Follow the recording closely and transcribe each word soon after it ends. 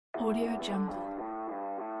Audio Jungle.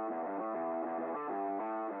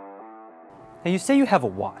 Now you say you have a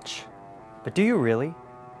watch, but do you really?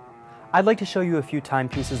 I'd like to show you a few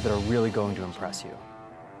timepieces that are really going to impress you.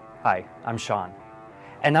 Hi, I'm Sean,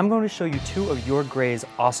 and I'm going to show you two of Jorg Gray's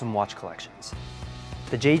awesome watch collections,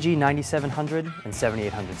 the JG 9700 and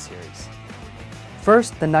 7800 series.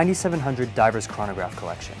 First, the 9700 Diver's Chronograph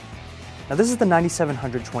collection. Now this is the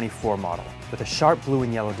 9700 24 model with a sharp blue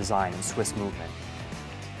and yellow design and Swiss movement.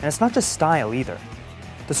 And it's not just style either.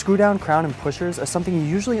 The screw-down crown and pushers are something you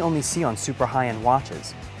usually only see on super high-end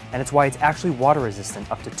watches, and it's why it's actually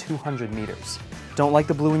water-resistant up to 200 meters. Don't like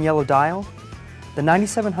the blue and yellow dial? The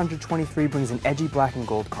 9700 23 brings an edgy black and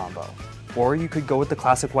gold combo. Or you could go with the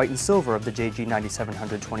classic white and silver of the JG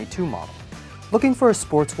 9700 22 model. Looking for a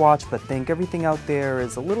sports watch but think everything out there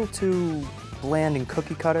is a little too bland and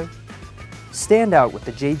cookie cutter? Stand out with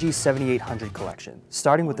the JG 7800 collection,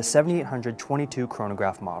 starting with the 7800 22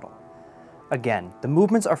 chronograph model. Again, the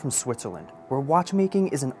movements are from Switzerland, where watchmaking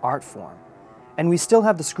is an art form. And we still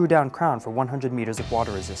have the screw-down crown for 100 meters of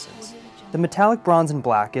water resistance. The metallic bronze and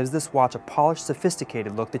black gives this watch a polished,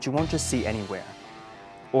 sophisticated look that you won't just see anywhere.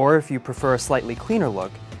 Or if you prefer a slightly cleaner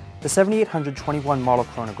look, the 7800 21 model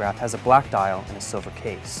chronograph has a black dial and a silver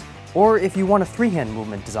case. Or if you want a three-hand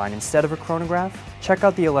movement design instead of a chronograph, check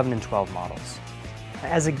out the 11 and 12 models.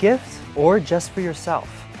 As a gift, or just for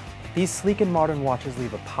yourself, these sleek and modern watches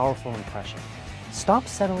leave a powerful impression. Stop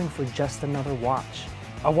settling for just another watch.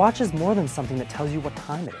 A watch is more than something that tells you what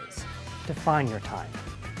time it is. Define your time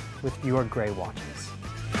with Jorg Gray watches.